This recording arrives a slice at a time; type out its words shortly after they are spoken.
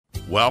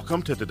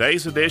Welcome to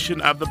today's edition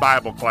of the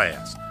Bible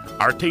class.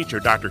 Our teacher,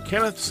 Dr.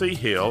 Kenneth C.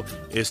 Hill,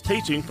 is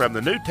teaching from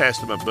the New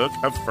Testament book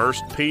of 1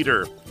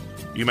 Peter.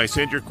 You may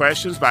send your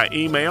questions by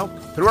email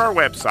through our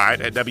website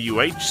at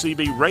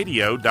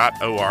whcbradio.org.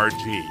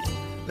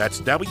 That's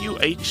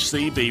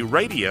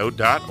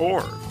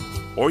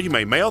whcbradio.org. Or you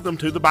may mail them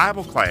to the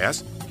Bible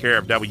class, care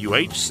of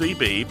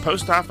WHCB,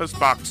 Post Office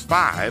Box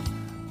 5,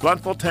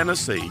 Blountville,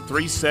 Tennessee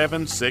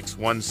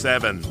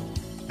 37617.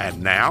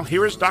 And now,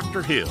 here is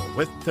Dr. Hill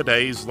with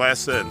today's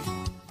lesson.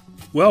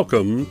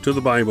 Welcome to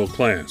the Bible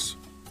class.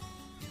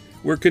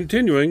 We're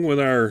continuing with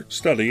our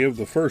study of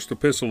the first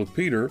epistle of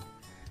Peter.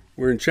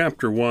 We're in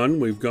chapter 1.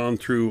 We've gone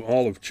through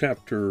all of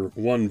chapter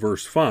 1,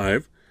 verse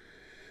 5.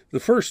 The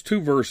first two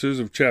verses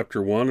of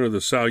chapter 1 are the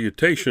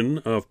salutation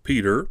of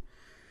Peter,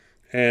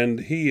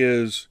 and he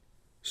is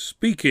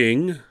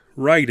speaking,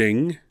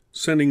 writing,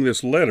 sending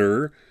this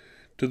letter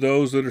to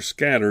those that are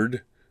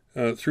scattered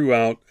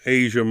throughout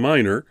Asia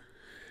Minor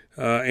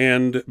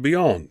and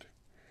beyond.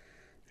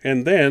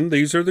 And then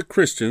these are the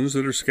Christians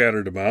that are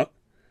scattered about.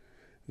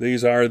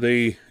 These are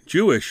the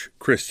Jewish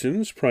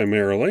Christians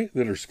primarily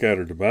that are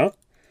scattered about.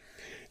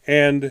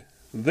 And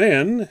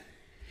then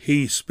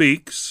he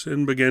speaks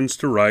and begins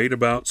to write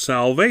about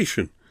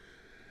salvation.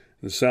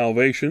 The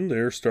salvation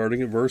there,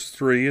 starting at verse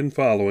 3 and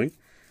following.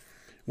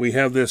 We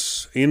have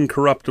this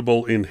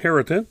incorruptible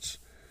inheritance.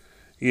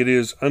 It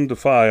is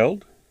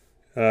undefiled.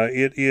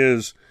 It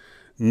is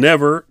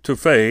never to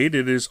fade.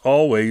 It is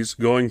always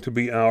going to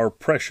be our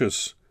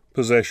precious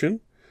possession,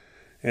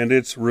 and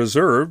it's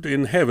reserved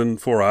in heaven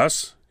for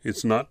us.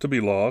 It's not to be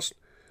lost.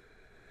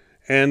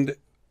 And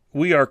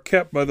we are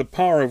kept by the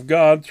power of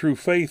God through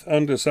faith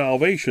unto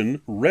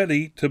salvation,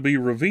 ready to be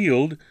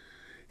revealed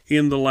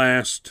in the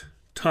last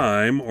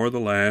time or the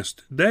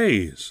last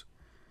days.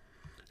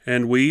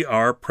 And we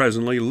are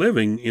presently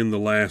living in the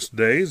last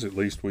days, at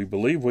least we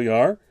believe we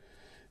are,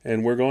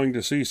 and we're going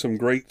to see some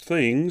great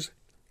things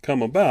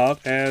come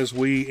about as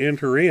we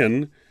enter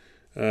in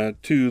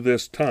to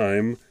this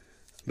time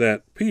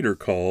that Peter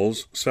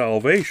calls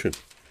salvation.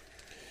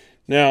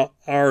 Now,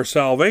 our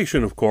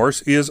salvation, of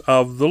course, is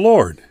of the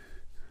Lord,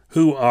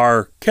 who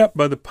are kept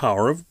by the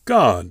power of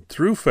God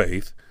through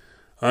faith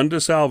unto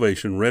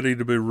salvation, ready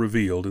to be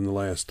revealed in the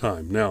last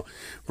time. Now,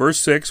 verse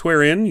 6,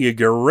 wherein ye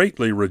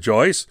greatly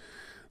rejoice,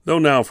 though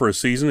now for a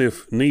season,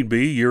 if need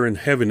be, you're in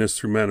heaviness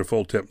through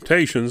manifold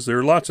temptations. There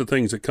are lots of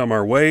things that come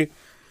our way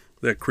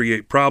that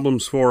create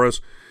problems for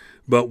us,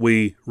 but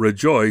we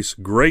rejoice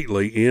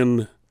greatly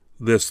in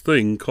this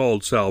thing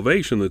called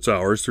salvation that's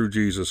ours through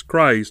Jesus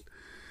Christ,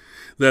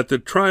 that the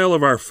trial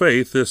of our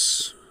faith,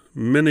 this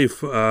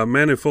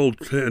manifold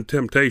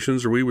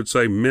temptations, or we would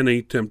say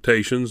many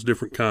temptations,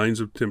 different kinds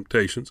of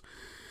temptations,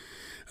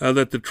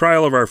 that the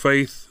trial of our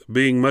faith,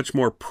 being much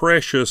more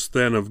precious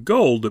than of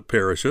gold that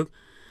perisheth,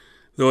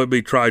 though it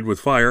be tried with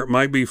fire,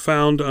 might be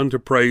found unto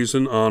praise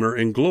and honor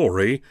and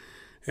glory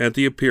at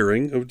the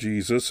appearing of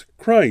Jesus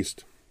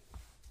Christ.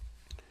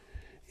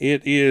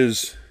 It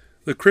is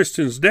the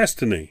Christian's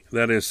destiny,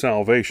 that is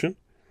salvation.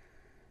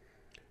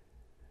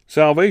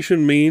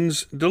 Salvation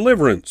means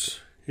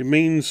deliverance. It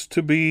means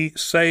to be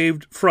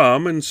saved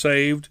from and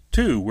saved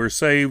to. We're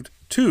saved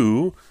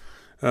to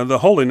the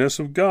holiness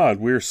of God.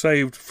 We're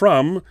saved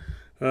from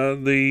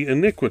the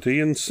iniquity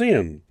and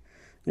sin.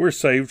 We're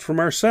saved from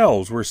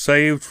ourselves. We're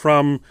saved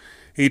from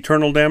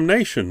eternal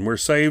damnation. We're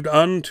saved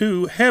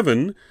unto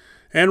heaven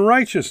and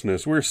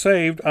righteousness. We're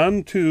saved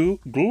unto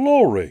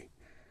glory.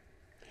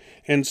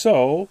 And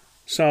so,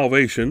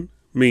 salvation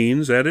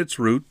means at its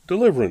root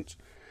deliverance.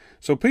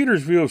 So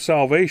Peter's view of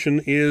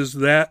salvation is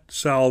that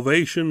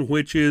salvation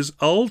which is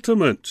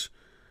ultimate,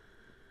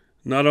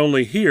 not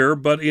only here,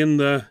 but in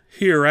the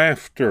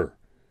hereafter,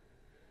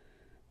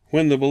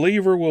 when the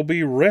believer will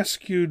be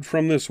rescued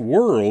from this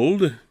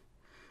world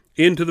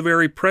into the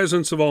very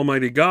presence of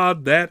Almighty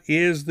God. That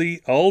is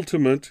the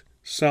ultimate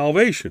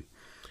salvation.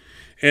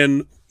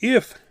 And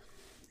if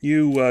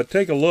you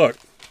take a look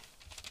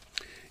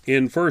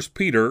in 1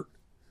 Peter,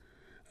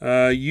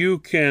 you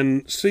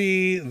can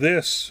see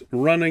this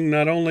running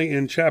not only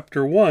in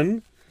chapter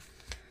 1,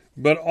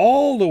 but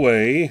all the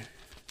way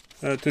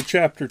to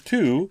chapter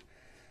 2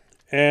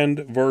 and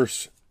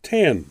verse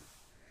 10.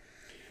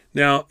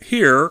 Now,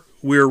 here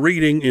we're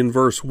reading in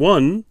verse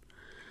 1.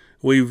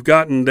 We've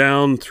gotten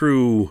down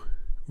through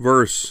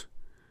verse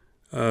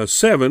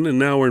 7, and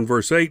now we're in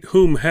verse 8.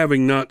 Whom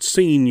having not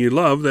seen ye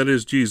love, that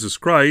is Jesus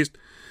Christ,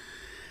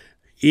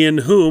 in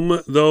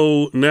whom,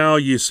 though now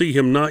ye see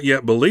him not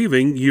yet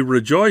believing, ye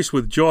rejoice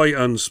with joy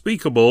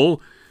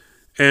unspeakable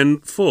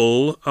and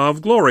full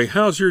of glory.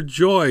 How's your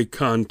joy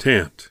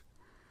content?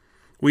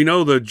 We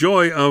know the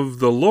joy of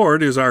the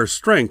Lord is our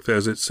strength,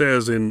 as it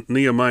says in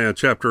Nehemiah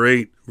chapter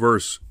 8,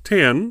 verse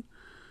 10.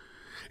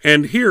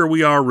 And here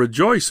we are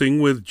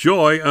rejoicing with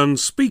joy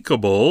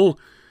unspeakable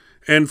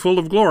and full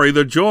of glory.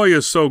 The joy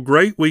is so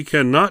great we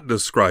cannot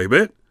describe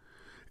it.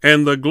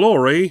 And the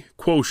glory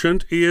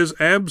quotient is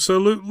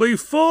absolutely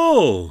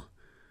full.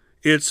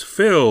 It's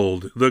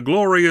filled. The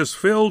glory is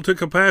filled to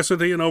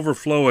capacity and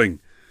overflowing.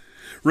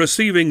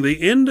 Receiving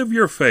the end of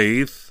your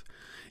faith,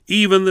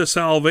 even the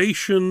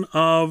salvation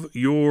of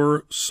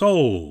your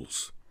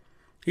souls.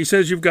 He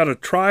says you've got a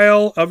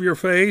trial of your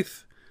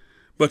faith,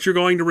 but you're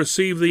going to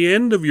receive the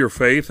end of your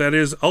faith, that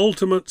is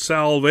ultimate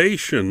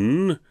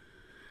salvation,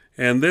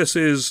 and this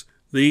is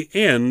the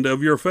end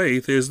of your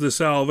faith, is the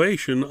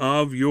salvation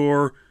of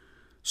your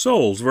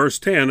souls. Verse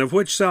 10, of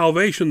which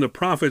salvation the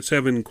prophets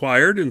have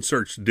inquired and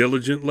searched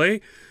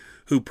diligently,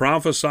 who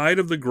prophesied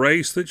of the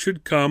grace that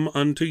should come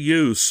unto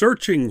you,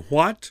 searching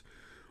what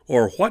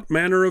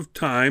manner of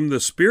time the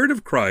Spirit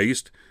of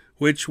Christ,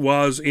 which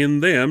was in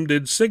them,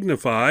 did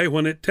signify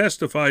when it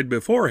testified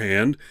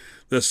beforehand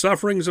the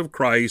sufferings of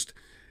Christ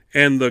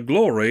and the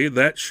glory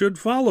that should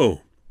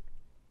follow.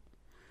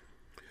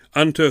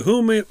 Unto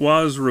whom it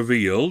was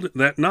revealed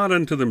that not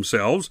unto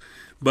themselves,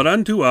 but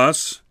unto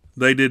us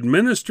they did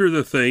minister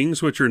the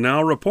things which are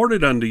now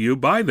reported unto you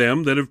by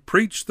them that have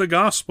preached the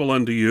gospel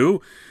unto you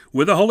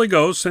with the Holy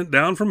Ghost sent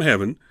down from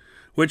heaven,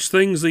 which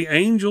things the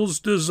angels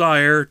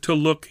desire to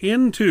look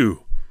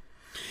into.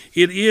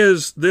 It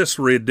is this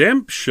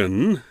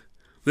redemption,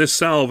 this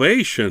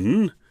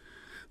salvation,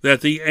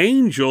 that the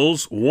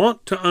angels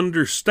want to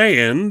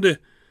understand,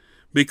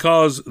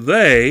 because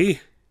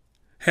they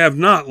have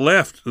not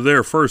left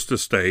their first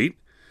estate.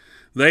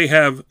 They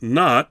have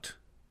not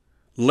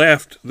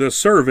left the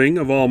serving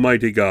of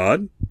Almighty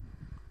God.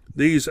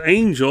 These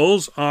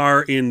angels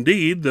are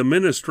indeed the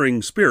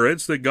ministering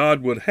spirits that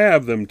God would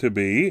have them to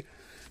be,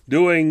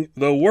 doing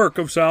the work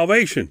of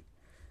salvation,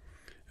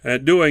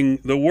 doing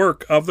the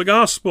work of the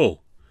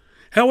gospel.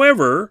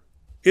 However,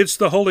 it's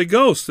the Holy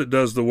Ghost that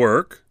does the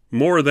work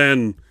more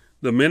than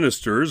the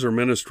ministers or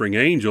ministering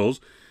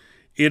angels.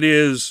 It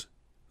is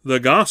the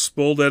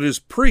gospel that is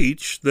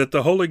preached that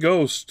the Holy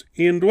Ghost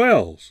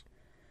indwells.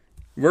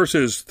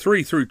 Verses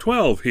 3 through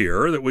 12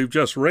 here that we've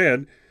just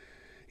read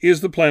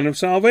is the plan of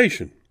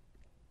salvation.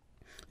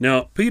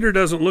 Now, Peter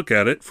doesn't look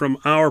at it from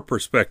our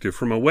perspective,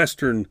 from a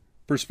Western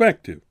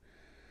perspective.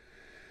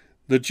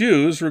 The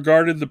Jews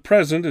regarded the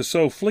present as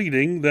so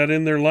fleeting that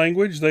in their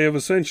language they have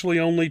essentially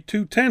only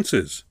two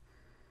tenses,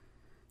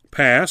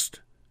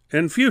 past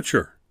and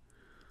future.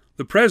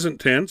 The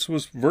present tense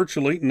was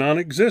virtually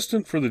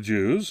non-existent for the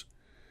Jews,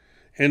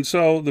 and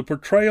so the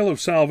portrayal of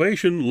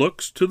salvation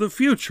looks to the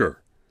future.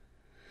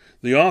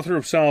 The author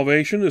of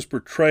salvation is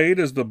portrayed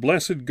as the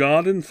blessed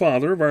God and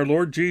Father of our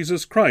Lord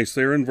Jesus Christ,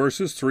 there in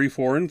verses 3,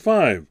 4, and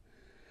 5.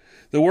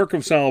 The work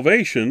of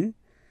salvation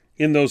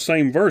in those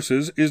same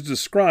verses is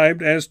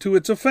described as to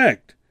its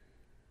effect.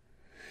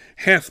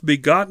 Hath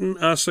begotten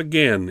us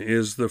again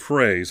is the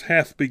phrase.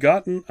 Hath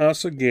begotten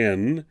us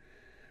again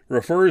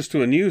refers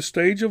to a new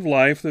stage of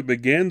life that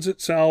begins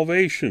at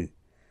salvation.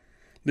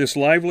 This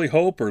lively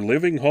hope or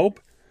living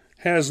hope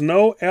has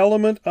no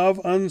element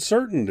of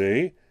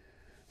uncertainty,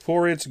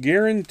 for it's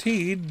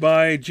guaranteed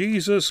by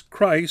Jesus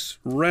Christ's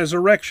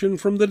resurrection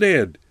from the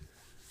dead.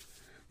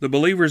 The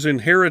believer's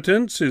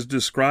inheritance is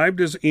described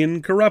as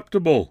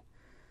incorruptible.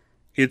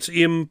 It's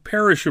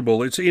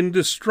imperishable. It's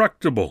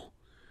indestructible.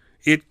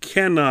 It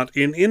cannot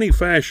in any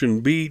fashion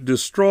be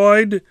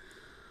destroyed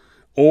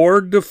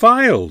or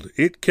defiled.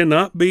 It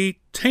cannot be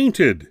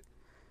tainted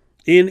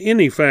in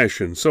any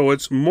fashion, so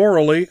it's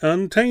morally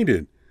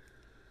untainted.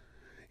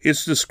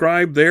 It's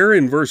described there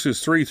in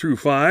verses 3 through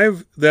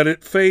 5 that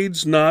it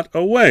fades not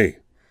away.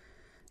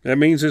 That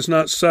means it's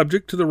not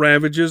subject to the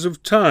ravages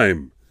of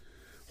time.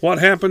 What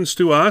happens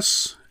to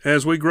us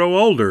as we grow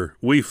older?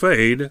 We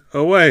fade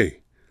away.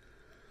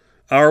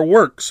 Our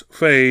works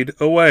fade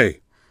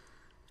away.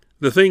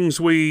 The things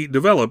we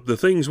develop, the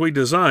things we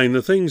design,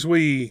 the things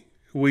we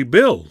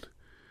build,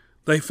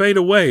 they fade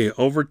away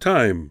over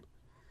time.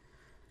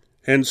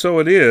 And so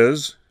it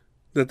is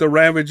that the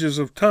ravages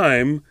of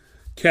time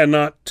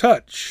cannot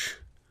touch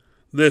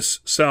this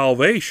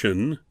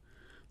salvation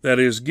that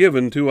is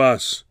given to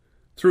us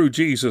through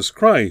Jesus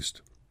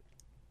Christ.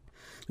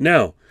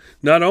 Now,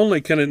 not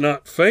only can it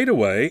not fade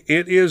away,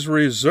 it is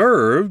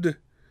reserved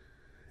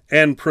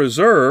and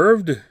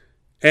preserved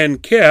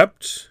and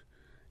kept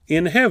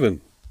in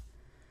heaven.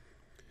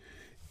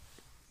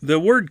 The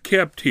word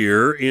kept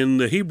here in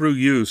the Hebrew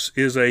use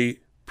is a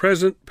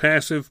present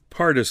passive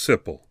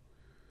participle.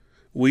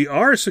 We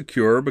are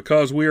secure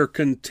because we are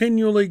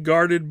continually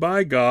guarded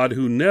by God,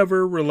 who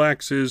never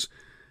relaxes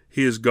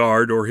his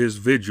guard or his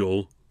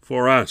vigil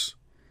for us.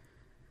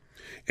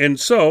 And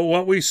so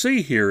what we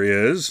see here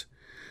is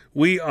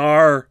we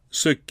are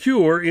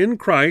secure in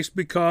Christ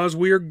because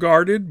we are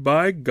guarded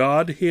by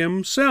God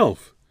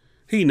himself.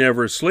 He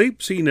never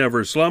sleeps, he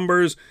never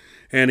slumbers,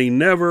 and he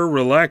never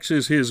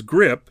relaxes his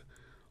grip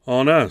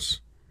on us.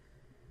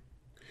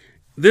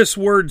 This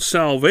word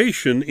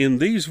salvation in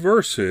these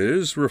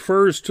verses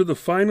refers to the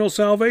final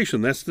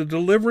salvation. That's the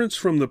deliverance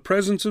from the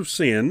presence of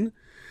sin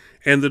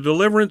and the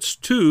deliverance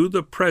to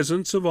the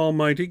presence of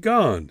Almighty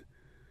God.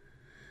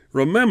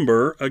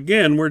 Remember,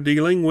 again, we're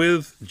dealing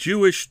with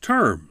Jewish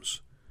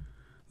terms.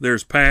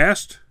 There's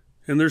past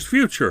and there's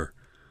future.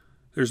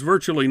 There's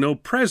virtually no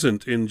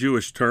present in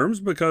Jewish terms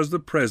because the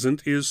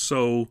present is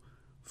so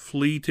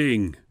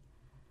fleeting.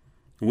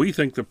 We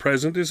think the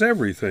present is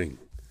everything,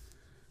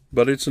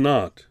 but it's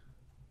not.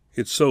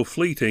 It's so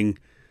fleeting,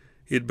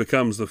 it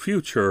becomes the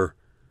future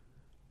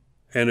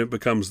and it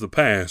becomes the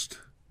past,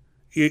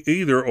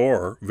 either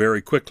or,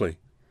 very quickly.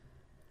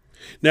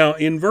 Now,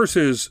 in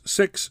verses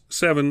 6,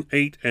 7,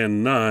 8,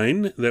 and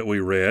 9 that we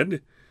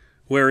read,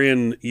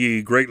 wherein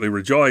ye greatly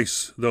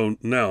rejoice, though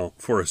now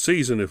for a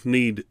season, if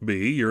need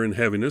be, you're in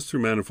heaviness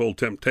through manifold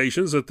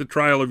temptations, that the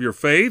trial of your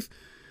faith,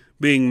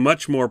 being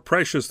much more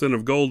precious than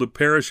of gold that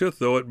perisheth,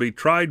 though it be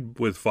tried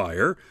with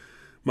fire,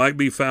 might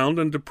be found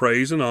unto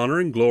praise and honor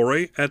and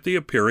glory at the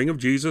appearing of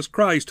Jesus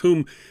Christ,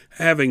 whom,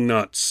 having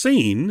not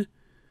seen,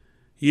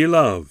 ye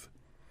love,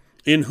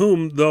 in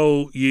whom,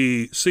 though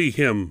ye see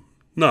him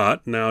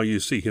not, now you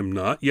see him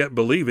not, yet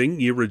believing,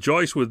 ye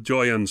rejoice with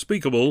joy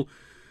unspeakable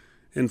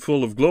and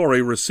full of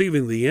glory,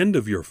 receiving the end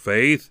of your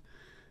faith,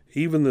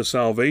 even the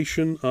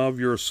salvation of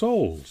your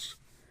souls.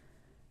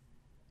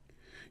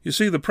 You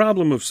see, the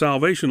problem of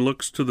salvation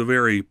looks to the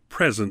very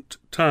present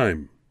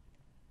time.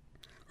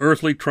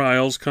 Earthly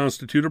trials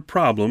constitute a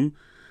problem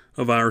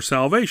of our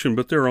salvation,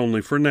 but they're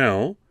only for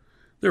now.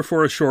 They're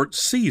for a short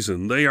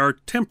season. They are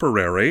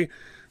temporary.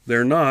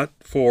 They're not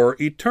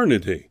for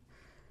eternity.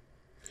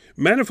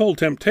 Manifold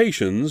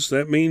temptations,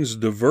 that means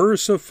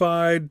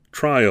diversified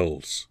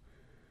trials.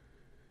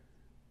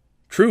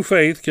 True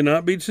faith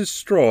cannot be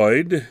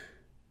destroyed,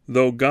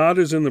 though God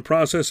is in the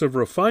process of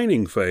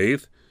refining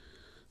faith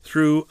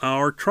through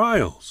our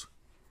trials.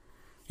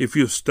 If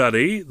you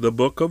study the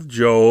book of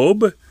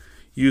Job,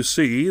 you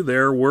see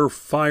there were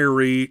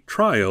fiery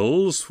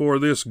trials for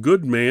this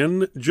good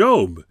man,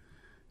 Job.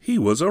 He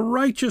was a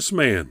righteous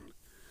man.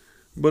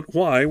 But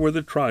why were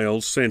the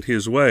trials sent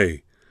his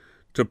way?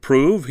 To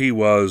prove he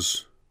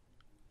was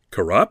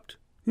corrupt?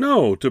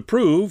 No, to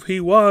prove he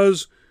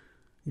was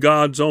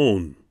God's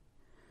own.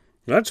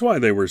 That's why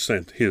they were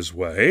sent his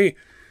way,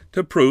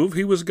 to prove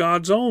he was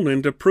God's own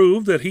and to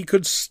prove that he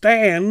could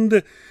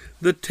stand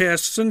the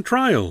tests and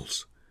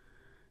trials.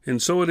 And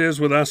so it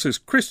is with us as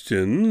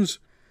Christians.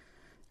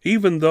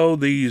 Even though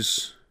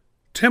these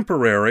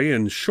temporary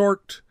and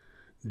short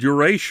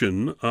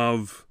duration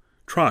of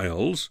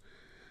trials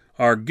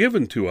are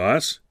given to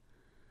us,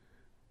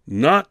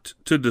 not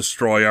to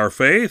destroy our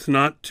faith,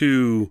 not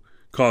to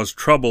cause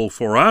trouble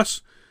for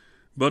us,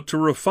 but to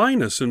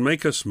refine us and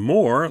make us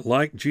more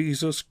like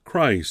Jesus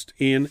Christ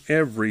in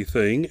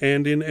everything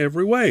and in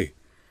every way.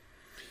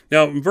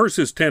 Now, in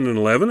verses 10 and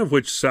 11, of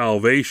which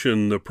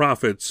salvation the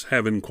prophets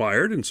have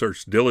inquired and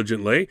searched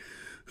diligently,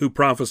 who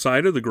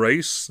prophesied of the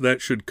grace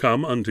that should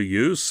come unto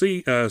you,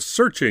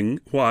 searching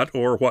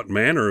what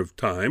manner of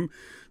time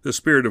the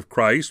Spirit of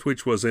Christ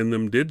which was in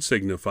them did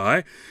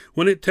signify,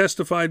 when it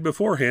testified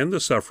beforehand the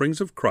sufferings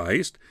of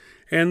Christ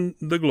and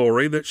the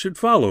glory that should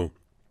follow.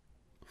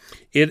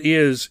 It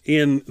is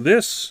in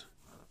this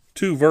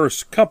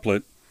 2-verse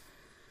couplet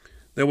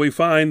that we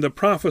find the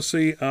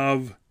prophecy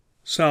of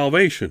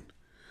salvation.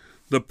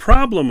 The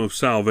problem of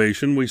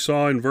salvation we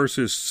saw in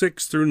verses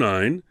 6 through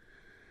 9,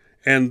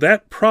 and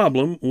that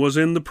problem was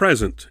in the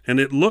present, and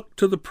it looked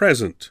to the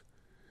present.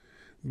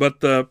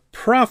 But the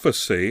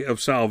prophecy of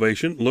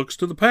salvation looks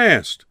to the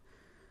past.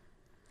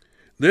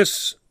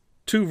 This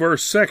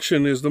 2-verse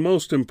section is the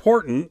most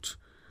important,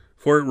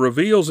 for it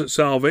reveals that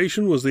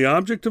salvation was the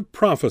object of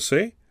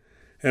prophecy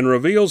and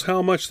reveals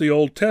how much the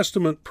Old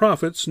Testament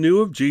prophets knew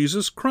of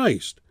Jesus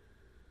Christ.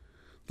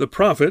 The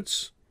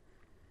prophets,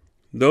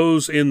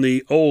 those in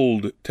the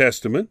Old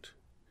Testament,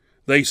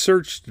 they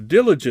searched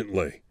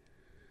diligently.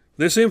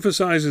 This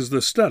emphasizes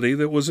the study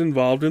that was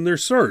involved in their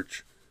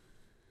search.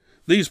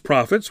 These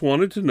prophets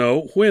wanted to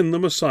know when the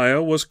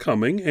Messiah was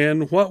coming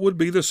and what would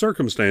be the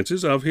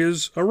circumstances of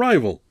his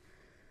arrival.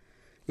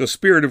 The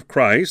Spirit of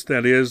Christ,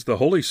 that is, the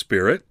Holy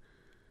Spirit,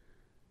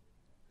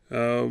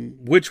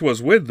 which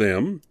was with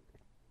them,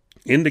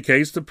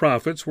 indicates the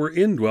prophets were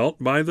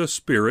indwelt by the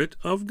Spirit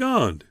of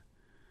God.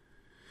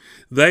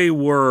 They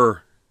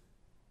were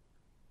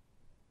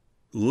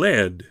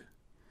led,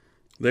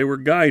 they were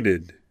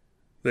guided,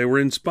 they were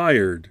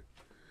inspired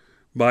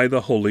by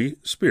the Holy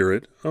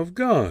Spirit of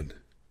God.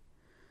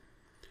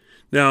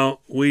 Now,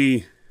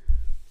 we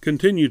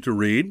continue to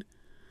read,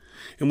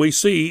 and we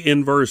see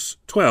in verse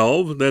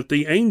 12 that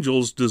the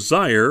angels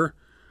desire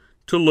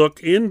to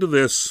look into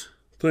this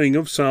thing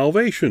of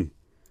salvation.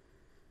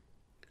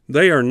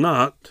 They are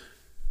not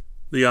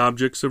the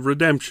objects of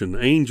redemption.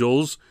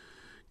 Angels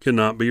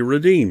cannot be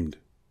redeemed.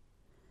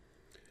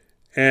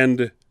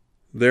 And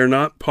they're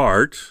not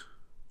part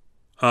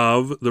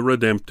of the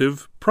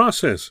redemptive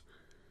process.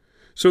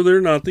 So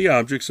they're not the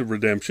objects of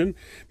redemption,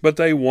 but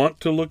they want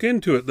to look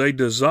into it. They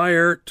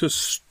desire to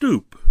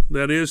stoop,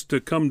 that is,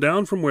 to come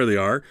down from where they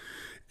are,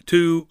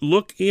 to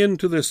look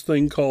into this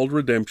thing called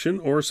redemption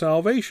or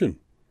salvation.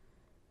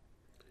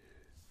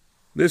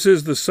 This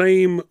is the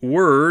same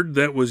word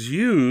that was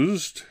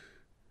used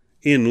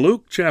in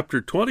Luke chapter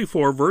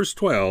 24, verse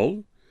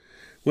 12,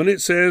 when it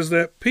says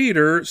that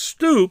Peter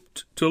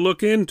stooped to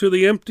look into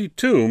the empty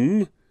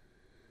tomb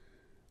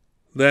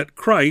that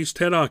Christ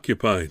had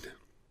occupied.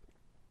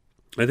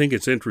 I think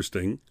it's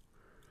interesting.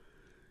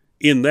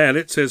 In that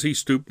it says he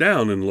stooped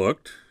down and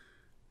looked,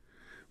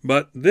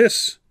 but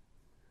this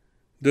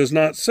does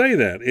not say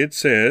that. It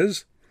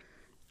says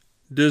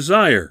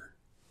desire.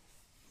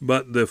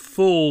 But the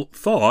full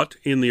thought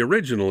in the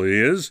original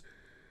is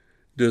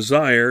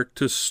desire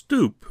to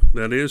stoop,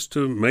 that is,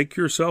 to make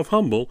yourself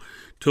humble,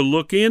 to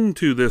look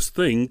into this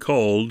thing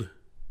called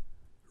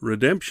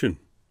redemption.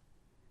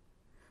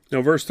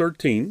 Now, verse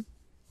 13,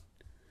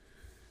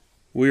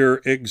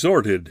 we're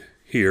exhorted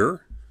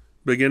here,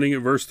 beginning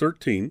at verse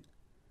 13,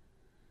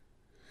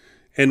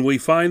 and we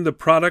find the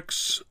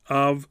products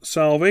of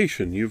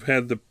salvation. You've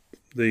had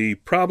the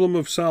problem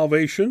of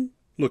salvation,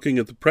 looking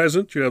at the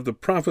present. You have the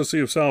prophecy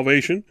of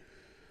salvation,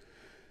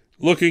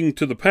 looking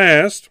to the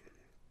past.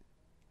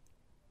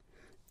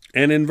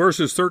 And in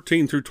verses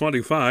 13 through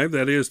 25,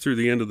 that is through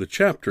the end of the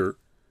chapter,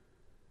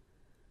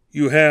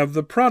 you have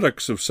the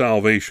products of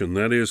salvation,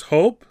 that is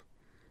hope,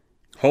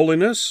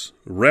 holiness,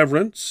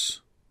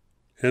 reverence,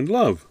 and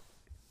love.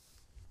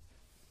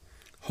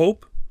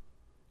 Hope,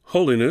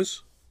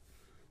 holiness,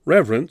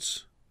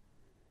 reverence,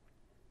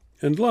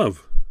 and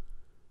love.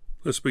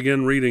 Let's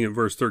begin reading at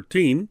verse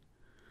 13.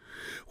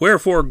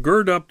 Wherefore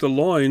gird up the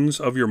loins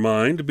of your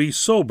mind, be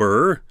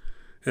sober,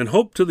 and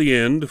hope to the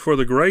end for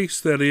the grace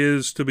that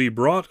is to be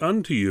brought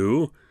unto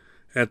you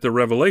at the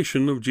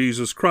revelation of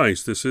Jesus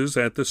Christ. This is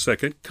at the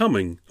second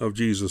coming of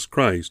Jesus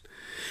Christ.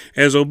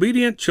 As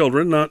obedient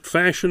children, not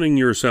fashioning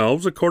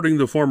yourselves according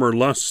to former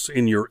lusts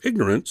in your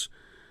ignorance,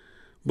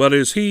 but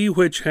as he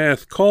which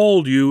hath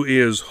called you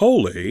is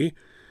holy,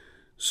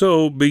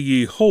 so be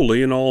ye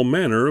holy in all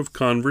manner of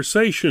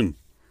conversation.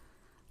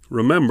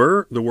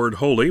 Remember, the word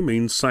holy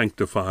means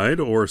sanctified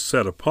or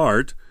set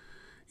apart.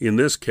 In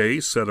this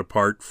case, set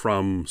apart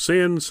from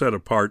sin, set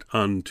apart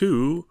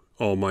unto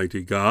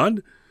Almighty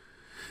God.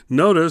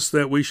 Notice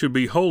that we should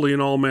be holy in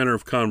all manner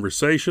of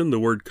conversation. The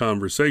word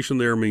conversation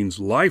there means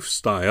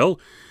lifestyle.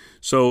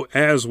 So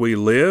as we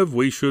live,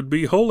 we should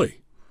be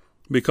holy.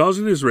 Because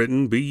it is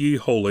written, Be ye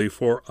holy,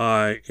 for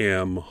I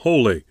am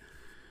holy.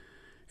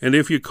 And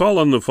if you call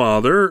on the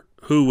Father,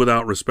 who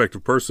without respect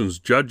of persons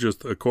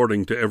judgeth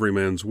according to every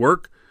man's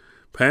work,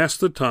 pass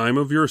the time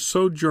of your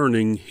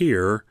sojourning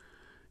here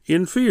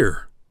in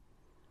fear.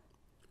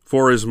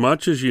 For as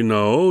much as ye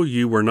know,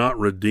 ye were not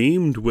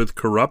redeemed with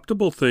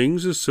corruptible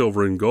things as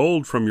silver and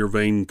gold from your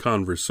vain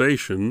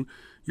conversation,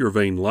 your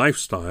vain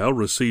lifestyle,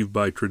 received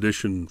by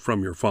tradition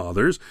from your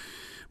fathers,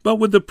 but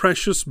with the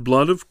precious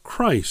blood of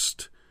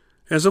Christ,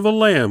 as of a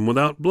lamb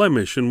without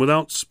blemish and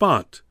without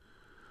spot,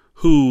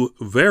 who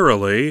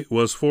verily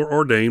was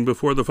foreordained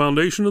before the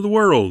foundation of the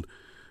world,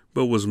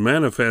 but was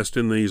manifest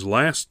in these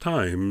last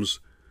times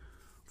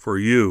for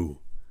you,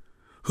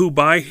 who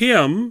by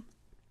him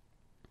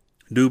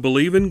do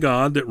believe in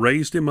God that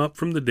raised him up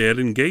from the dead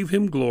and gave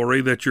him glory,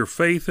 that your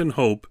faith and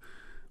hope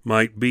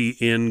might be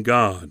in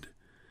God.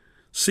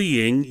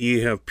 Seeing ye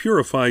have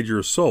purified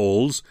your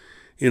souls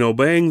in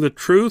obeying the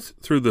truth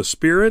through the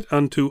Spirit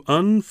unto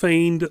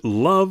unfeigned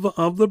love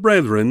of the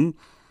brethren,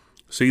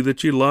 see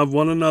that ye love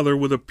one another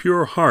with a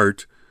pure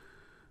heart,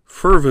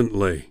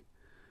 fervently,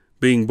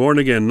 being born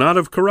again, not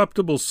of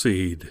corruptible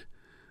seed,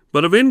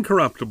 but of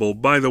incorruptible,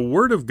 by the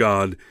word of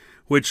God,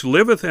 which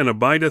liveth and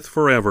abideth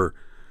forever.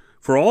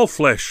 For all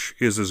flesh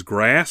is as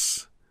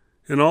grass,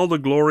 and all the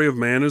glory of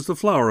man is the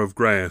flower of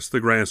grass. The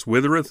grass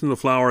withereth, and the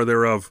flower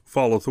thereof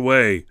falleth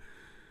away.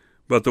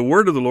 But the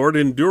word of the Lord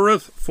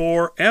endureth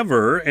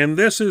forever, and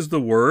this is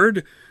the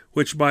word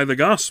which by the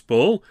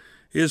gospel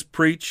is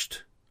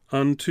preached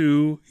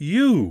unto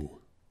you.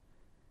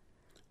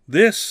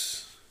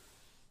 This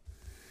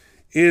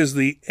is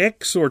the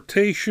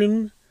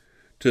exhortation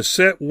to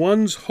set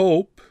one's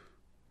hope,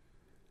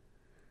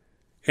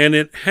 and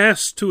it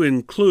has to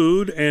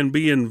include and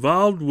be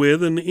involved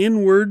with an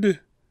inward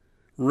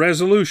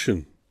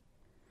resolution.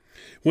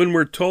 When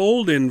we're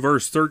told in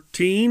verse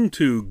 13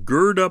 to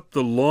gird up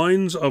the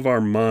loins of our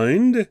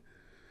mind,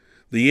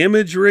 the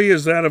imagery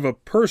is that of a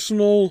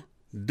personal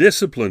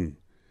discipline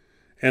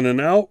and an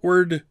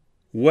outward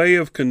way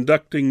of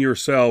conducting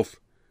yourself.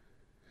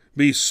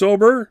 Be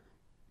sober,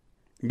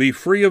 be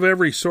free of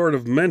every sort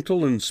of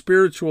mental and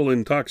spiritual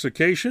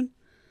intoxication.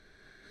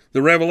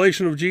 The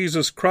revelation of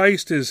Jesus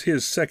Christ is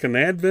his second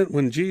advent,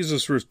 when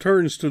Jesus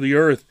returns to the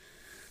earth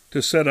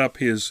to set up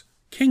his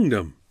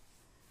kingdom.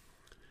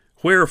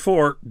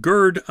 Wherefore,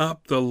 gird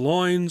up the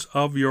loins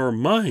of your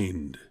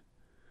mind.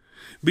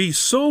 Be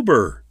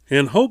sober,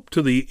 and hope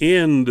to the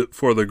end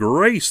for the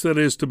grace that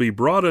is to be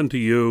brought unto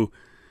you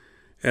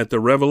at the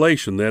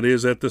revelation, that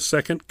is, at the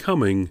second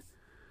coming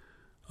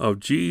of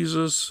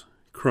Jesus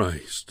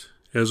Christ,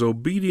 as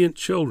obedient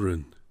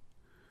children.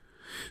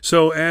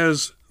 So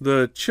as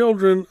the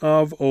children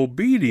of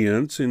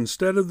obedience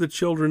instead of the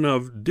children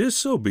of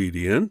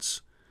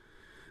disobedience,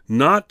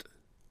 not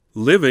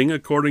living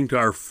according to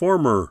our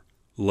former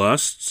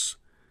lusts,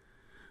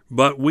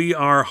 but we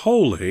are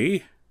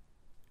holy.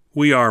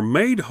 We are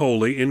made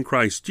holy in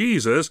Christ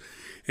Jesus,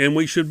 and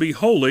we should be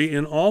holy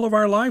in all of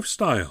our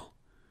lifestyle.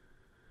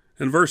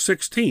 In verse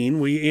 16,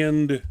 we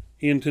end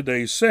in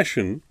today's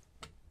session.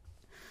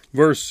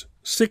 Verse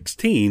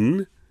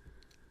 16,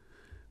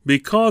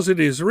 because it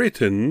is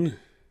written,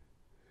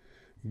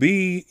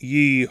 Be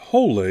ye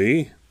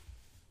holy,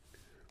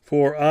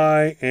 for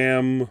I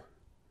am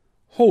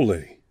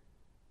holy.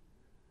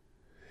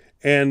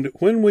 And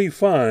when we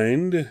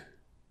find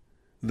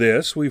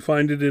this, we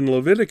find it in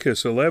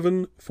Leviticus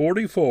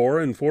 11:44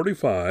 and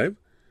 45,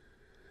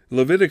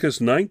 Leviticus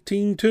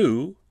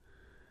 19:2,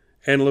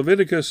 and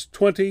Leviticus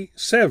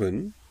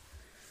 20:7,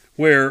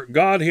 where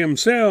God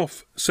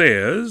himself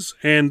says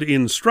and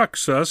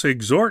instructs us,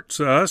 exhorts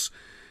us,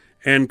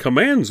 and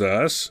commands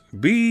us,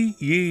 Be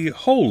ye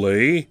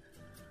holy,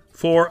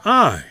 for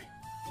I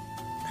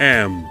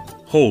am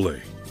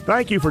holy.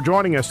 Thank you for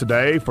joining us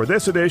today for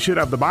this edition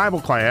of the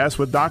Bible Class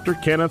with Dr.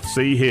 Kenneth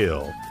C.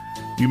 Hill.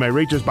 You may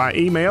reach us by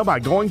email by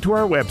going to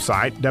our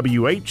website,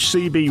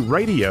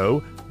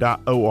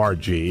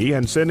 whcbradio.org,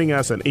 and sending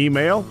us an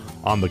email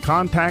on the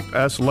Contact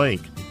Us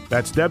link.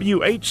 That's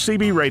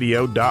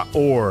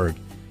whcbradio.org.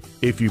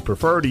 If you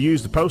prefer to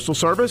use the postal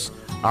service,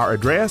 our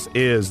address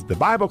is the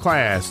Bible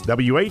Class,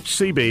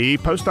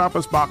 WHCB, Post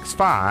Office Box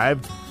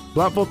 5,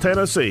 Bluffville,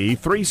 Tennessee,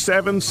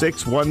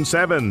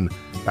 37617.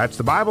 That's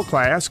the Bible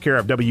Class, care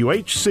of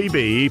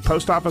WHCB,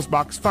 Post Office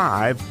Box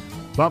 5,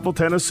 Bluffville,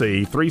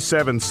 Tennessee,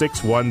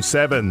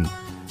 37617.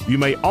 You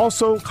may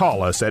also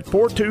call us at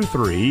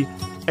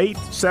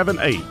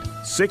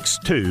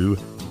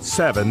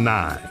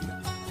 423-878-6279.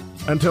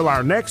 Until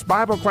our next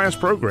Bible Class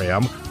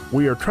program,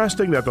 we are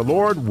trusting that the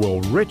Lord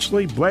will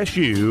richly bless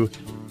you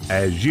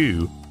as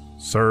you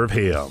serve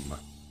Him.